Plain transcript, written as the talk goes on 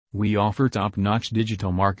We offer top-notch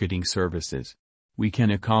digital marketing services. We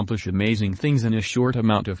can accomplish amazing things in a short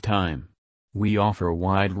amount of time. We offer a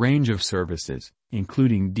wide range of services,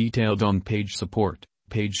 including detailed on-page support,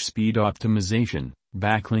 page speed optimization,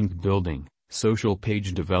 backlink building, social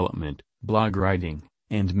page development, blog writing,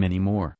 and many more.